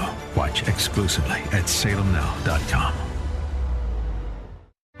don't know. Watch exclusively at salemnow.com.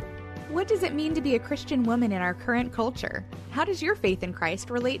 What does it mean to be a Christian woman in our current culture? How does your faith in Christ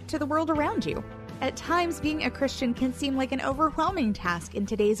relate to the world around you? At times, being a Christian can seem like an overwhelming task in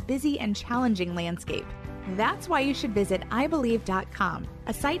today's busy and challenging landscape. That's why you should visit ibelieve.com,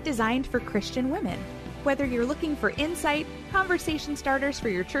 a site designed for Christian women. Whether you're looking for insight, conversation starters for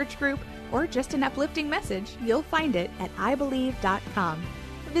your church group, or just an uplifting message, you'll find it at ibelieve.com.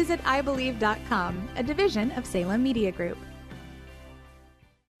 Visit ibelieve.com, a division of Salem Media Group.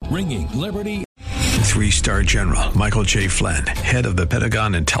 Ringing Liberty. 3-star General Michael J. Flynn, head of the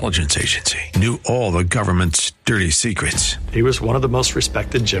Pentagon Intelligence Agency, knew all the government's dirty secrets. He was one of the most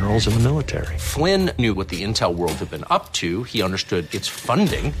respected generals in the military. Flynn knew what the intel world had been up to. He understood its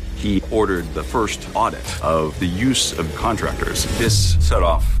funding. He ordered the first audit of the use of contractors. This set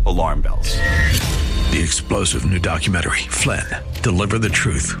off alarm bells. The explosive new documentary, Flynn, Deliver the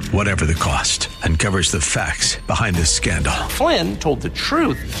Truth, Whatever the Cost, uncovers the facts behind this scandal. Flynn told the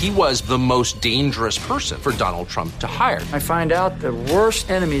truth. He was the most dangerous person for Donald Trump to hire. I find out the worst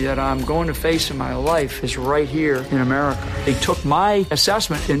enemy that I'm going to face in my life is right here in America. They took my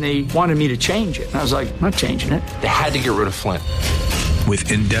assessment and they wanted me to change it. And I was like, I'm not changing it. They had to get rid of Flynn.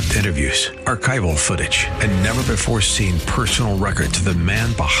 With in-depth interviews, archival footage, and never-before-seen personal records of the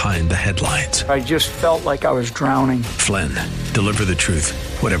man behind the headlines. I just felt like I was drowning. Flynn, Deliver the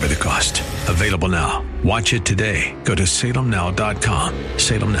Truth, Whatever the Cost. Available now. Watch it today. Go to salemnow.com.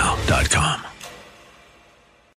 salemnow.com.